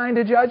left behind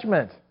to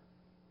judgment.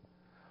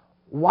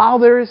 While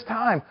there is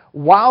time,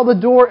 while the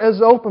door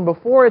is open,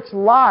 before it's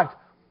locked,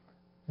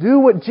 do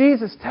what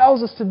Jesus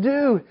tells us to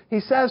do. He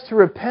says to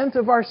repent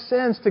of our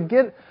sins,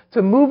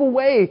 to move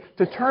away,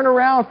 to turn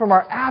around from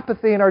our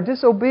apathy and our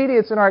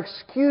disobedience and our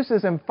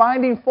excuses and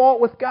finding fault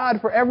with God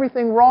for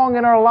everything wrong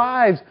in our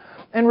lives.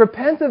 And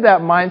repent of that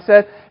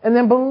mindset and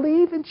then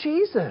believe in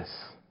Jesus.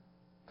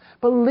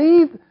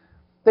 Believe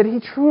that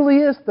He truly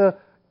is the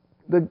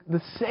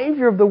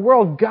Savior of the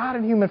world, God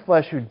in human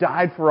flesh, who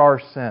died for our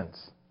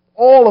sins.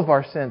 All of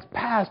our sins,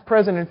 past,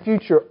 present, and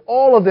future,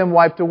 all of them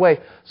wiped away,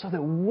 so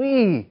that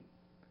we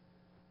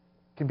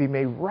can be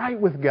made right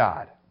with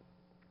God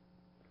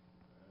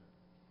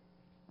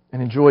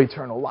and enjoy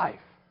eternal life.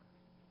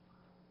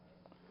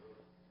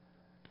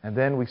 And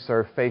then we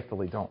serve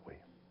faithfully, don't we?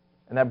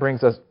 And that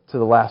brings us to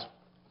the last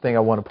thing I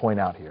want to point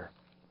out here.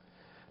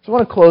 So I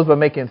want to close by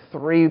making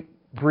 3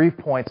 brief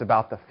points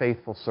about the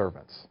faithful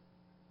servants.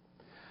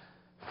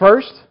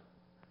 First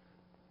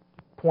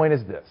point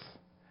is this.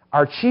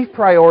 Our chief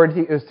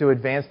priority is to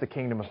advance the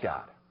kingdom of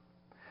God.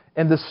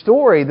 In the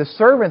story, the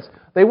servants,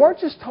 they weren't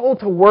just told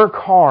to work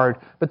hard,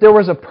 but there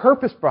was a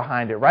purpose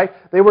behind it, right?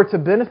 They were to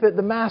benefit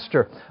the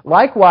master.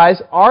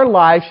 Likewise, our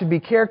lives should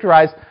be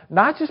characterized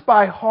not just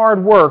by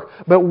hard work,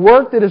 but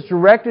work that is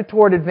directed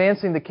toward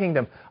advancing the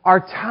kingdom. Our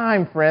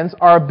time, friends,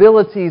 our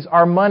abilities,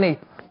 our money,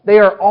 they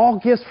are all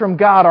gifts from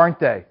God, aren't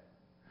they?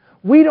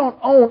 We don't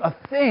own a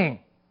thing.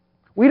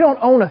 We don't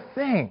own a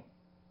thing.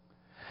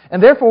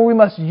 And therefore, we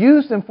must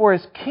use them for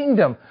His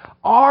kingdom.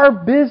 Our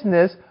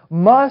business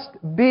must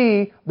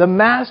be the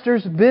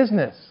Master's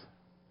business.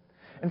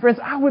 And friends,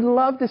 I would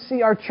love to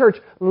see our church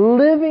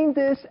living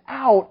this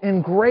out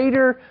in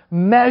greater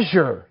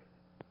measure.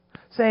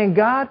 Saying,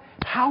 God,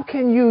 how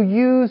can you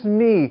use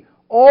me,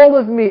 all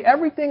of me,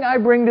 everything I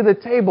bring to the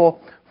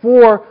table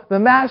for the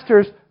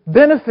Master's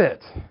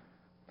benefit?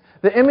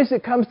 The image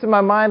that comes to my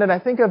mind, and I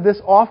think of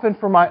this often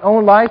for my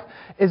own life,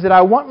 is that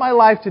I want my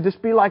life to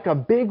just be like a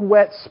big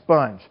wet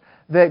sponge.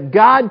 That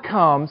God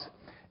comes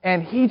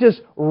and He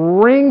just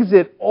wrings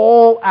it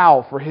all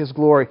out for His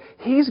glory.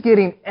 He's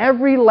getting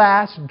every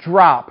last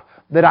drop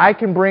that I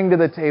can bring to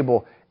the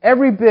table.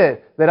 Every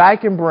bit that I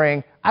can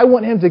bring, I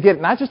want Him to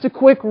get not just a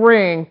quick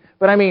wring,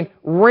 but I mean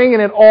wringing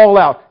it all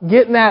out.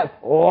 Getting that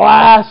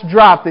last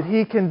drop that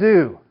He can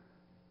do.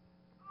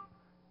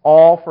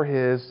 All for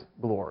His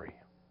glory.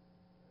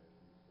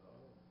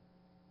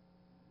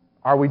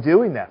 Are we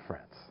doing that,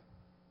 friends?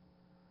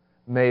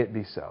 May it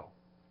be so.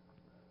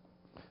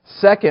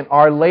 Second,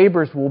 our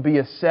labors will be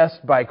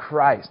assessed by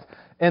Christ.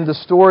 In the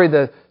story,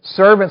 the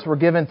servants were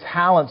given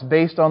talents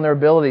based on their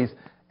abilities,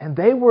 and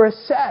they were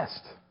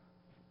assessed.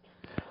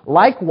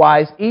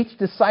 Likewise, each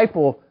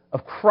disciple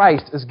of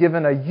Christ is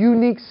given a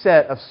unique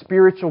set of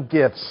spiritual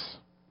gifts,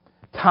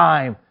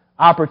 time,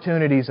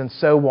 opportunities, and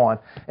so on.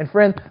 And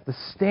friend, the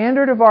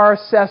standard of our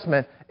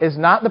assessment is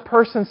not the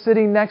person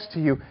sitting next to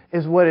you,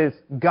 is what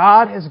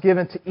God has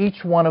given to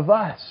each one of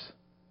us.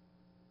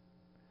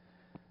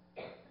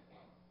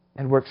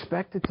 And we're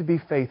expected to be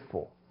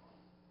faithful.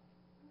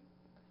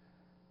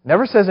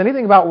 Never says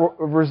anything about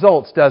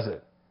results, does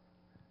it?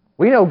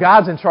 We know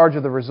God's in charge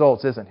of the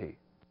results, isn't He?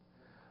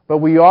 But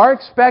we are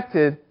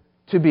expected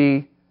to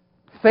be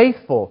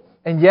faithful.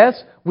 And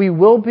yes, we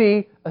will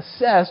be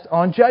assessed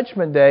on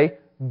Judgment Day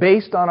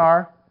based on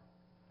our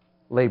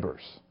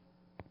labors.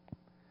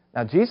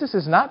 Now, Jesus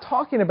is not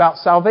talking about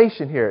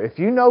salvation here. If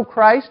you know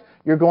Christ,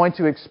 you're going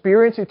to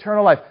experience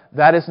eternal life.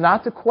 That is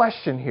not the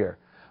question here.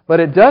 But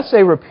it does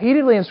say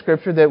repeatedly in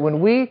Scripture that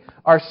when we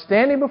are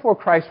standing before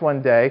Christ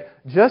one day,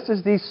 just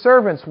as these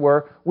servants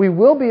were, we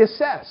will be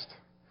assessed.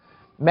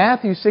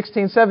 Matthew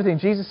 16:17,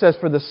 Jesus says,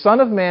 "For the Son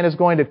of Man is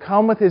going to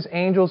come with His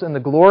angels in the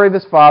glory of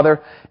His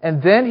Father,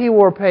 and then He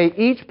will repay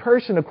each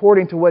person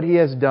according to what he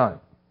has done."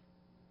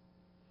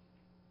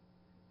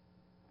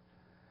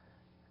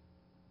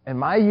 in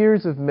my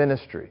years of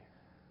ministry,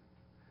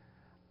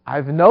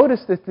 I've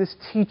noticed that this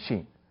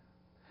teaching,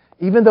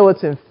 even though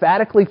it's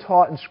emphatically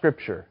taught in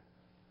Scripture,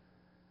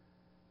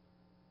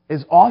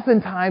 is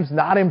oftentimes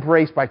not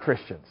embraced by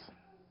Christians.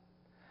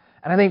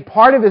 And I think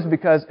part of it is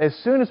because as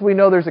soon as we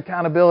know there's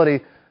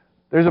accountability,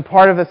 there's a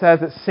part of us that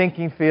has that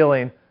sinking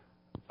feeling,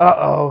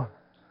 uh-oh,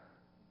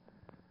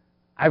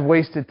 I've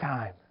wasted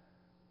time.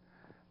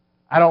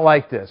 I don't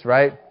like this,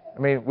 right? I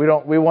mean, we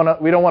don't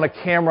want a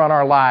camera on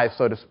our lives,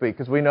 so to speak,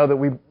 because we know that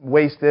we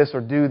waste this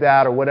or do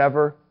that or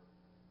whatever.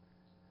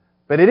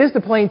 But it is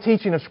the plain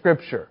teaching of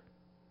Scripture,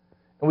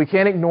 and we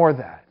can't ignore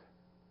that.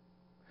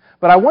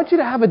 But I want you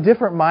to have a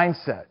different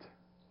mindset.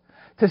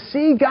 To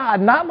see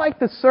God not like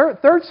the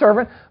third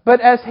servant,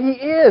 but as He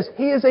is.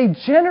 He is a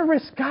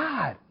generous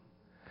God.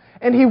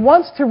 And He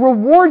wants to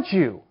reward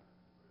you.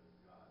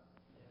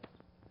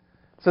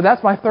 So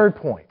that's my third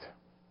point.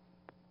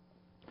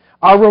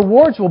 Our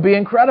rewards will be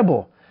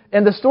incredible.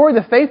 In the story,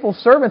 the faithful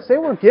servants, they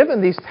were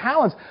given these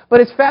talents.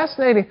 But it's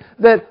fascinating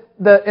that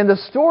in the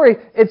story,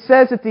 it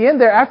says at the end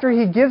there, after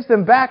He gives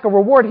them back a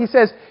reward, He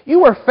says,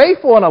 you were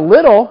faithful in a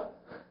little.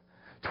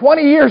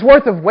 20 years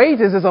worth of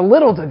wages is a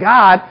little to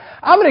God.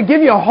 I'm going to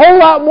give you a whole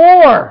lot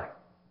more.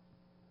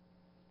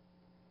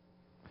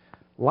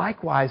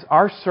 Likewise,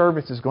 our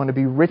service is going to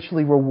be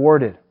richly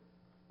rewarded.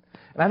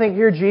 And I think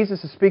here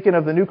Jesus is speaking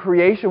of the new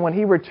creation when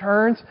He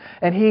returns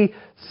and He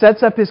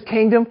sets up His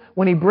kingdom,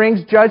 when He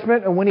brings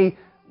judgment and when He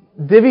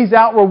divvies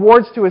out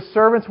rewards to His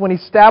servants, when He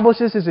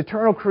establishes His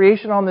eternal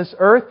creation on this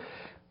earth.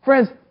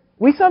 Friends,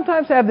 we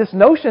sometimes have this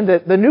notion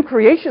that the new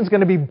creation is going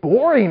to be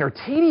boring or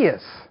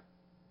tedious.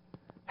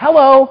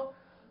 Hello.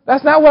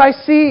 That's not what I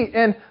see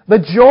in the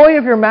joy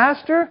of your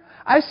master.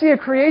 I see a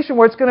creation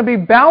where it's going to be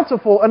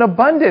bountiful and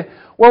abundant,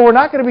 where we're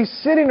not going to be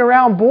sitting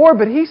around bored,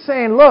 but He's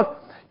saying, look,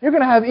 you're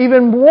going to have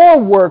even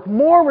more work,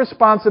 more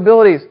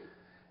responsibilities,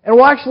 and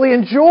we'll actually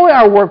enjoy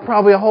our work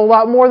probably a whole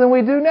lot more than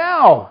we do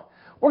now.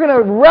 We're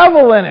going to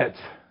revel in it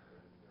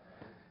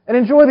and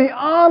enjoy the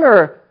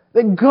honor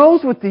that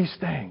goes with these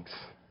things.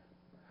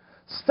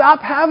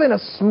 Stop having a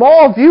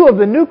small view of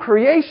the new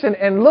creation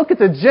and look at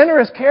the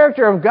generous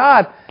character of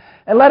God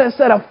and let it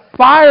set a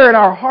fire in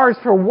our hearts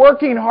for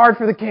working hard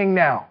for the King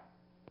now.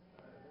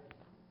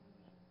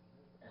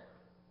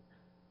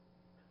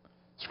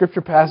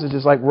 Scripture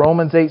passages like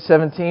Romans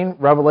 8:17,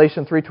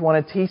 Revelation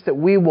 3:20 teach that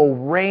we will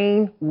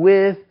reign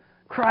with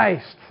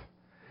Christ.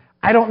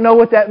 I don't know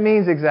what that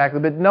means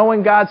exactly, but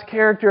knowing God's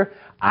character,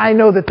 I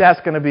know that that's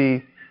going to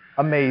be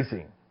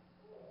amazing.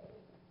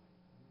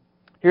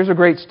 Here's a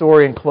great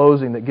story in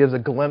closing that gives a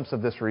glimpse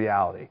of this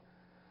reality.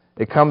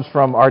 It comes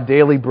from Our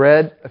Daily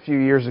Bread a few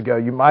years ago.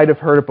 You might have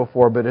heard it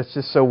before, but it's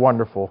just so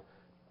wonderful.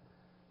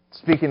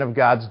 Speaking of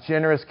God's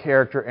generous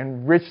character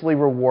and richly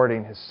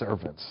rewarding His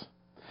servants.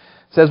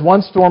 It says,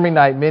 one stormy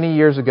night many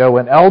years ago,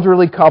 an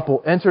elderly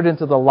couple entered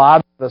into the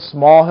lobby of a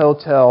small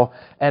hotel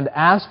and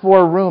asked for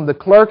a room. The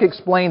clerk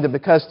explained that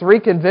because 3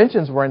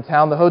 conventions were in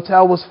town, the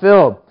hotel was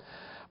filled.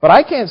 But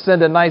I can't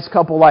send a nice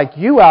couple like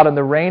you out in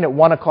the rain at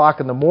 1 o'clock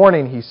in the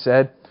morning, he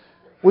said.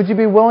 Would you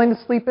be willing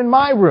to sleep in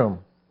my room?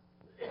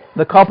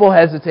 The couple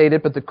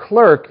hesitated, but the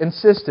clerk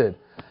insisted.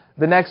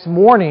 The next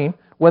morning,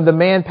 when the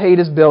man paid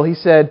his bill, he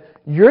said,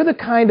 you're the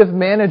kind of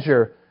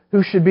manager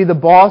who should be the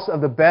boss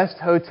of the best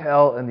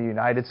hotel in the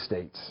United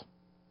States.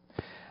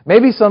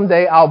 Maybe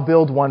someday I'll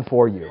build one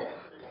for you.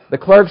 The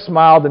clerk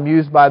smiled,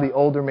 amused by the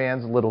older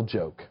man's little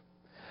joke.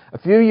 A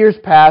few years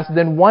passed,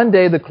 then one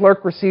day the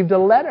clerk received a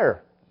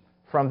letter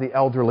from the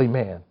elderly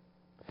man,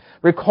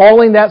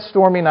 recalling that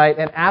stormy night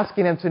and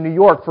asking him to New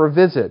York for a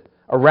visit.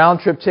 A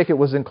round-trip ticket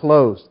was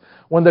enclosed.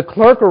 When the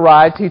clerk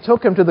arrived, he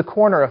took him to the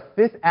corner of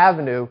 5th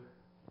Avenue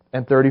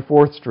and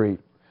 34th Street,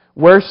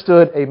 where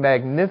stood a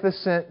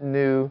magnificent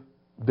new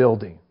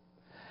building.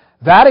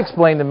 That,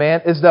 explained the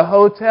man, is the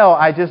hotel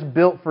I just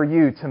built for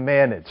you to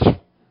manage.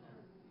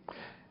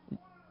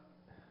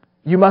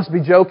 You must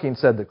be joking,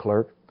 said the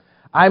clerk.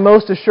 I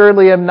most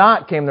assuredly am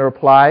not, came the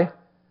reply.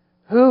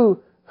 Who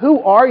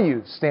are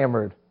you?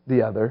 Stammered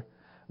the other.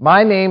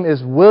 My name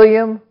is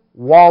William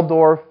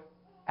Waldorf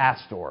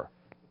Astor.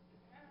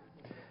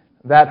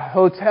 That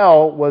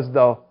hotel was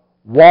the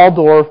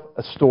Waldorf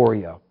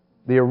Astoria,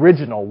 the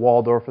original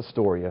Waldorf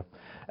Astoria.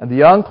 And the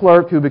young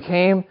clerk who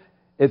became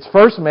its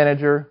first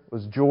manager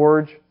was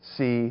George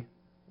C.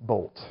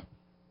 Bolt.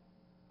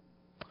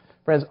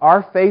 Friends,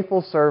 our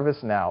faithful service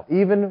now,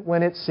 even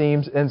when it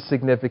seems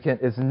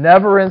insignificant, is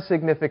never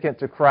insignificant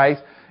to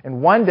Christ.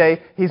 And one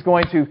day, He's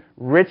going to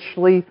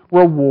richly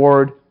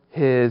reward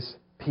His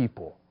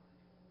people.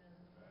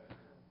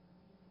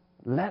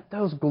 Let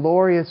those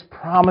glorious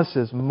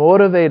promises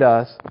motivate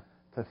us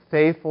to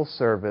faithful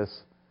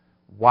service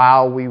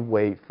while we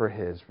wait for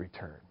His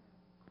return.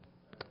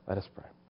 Let us pray.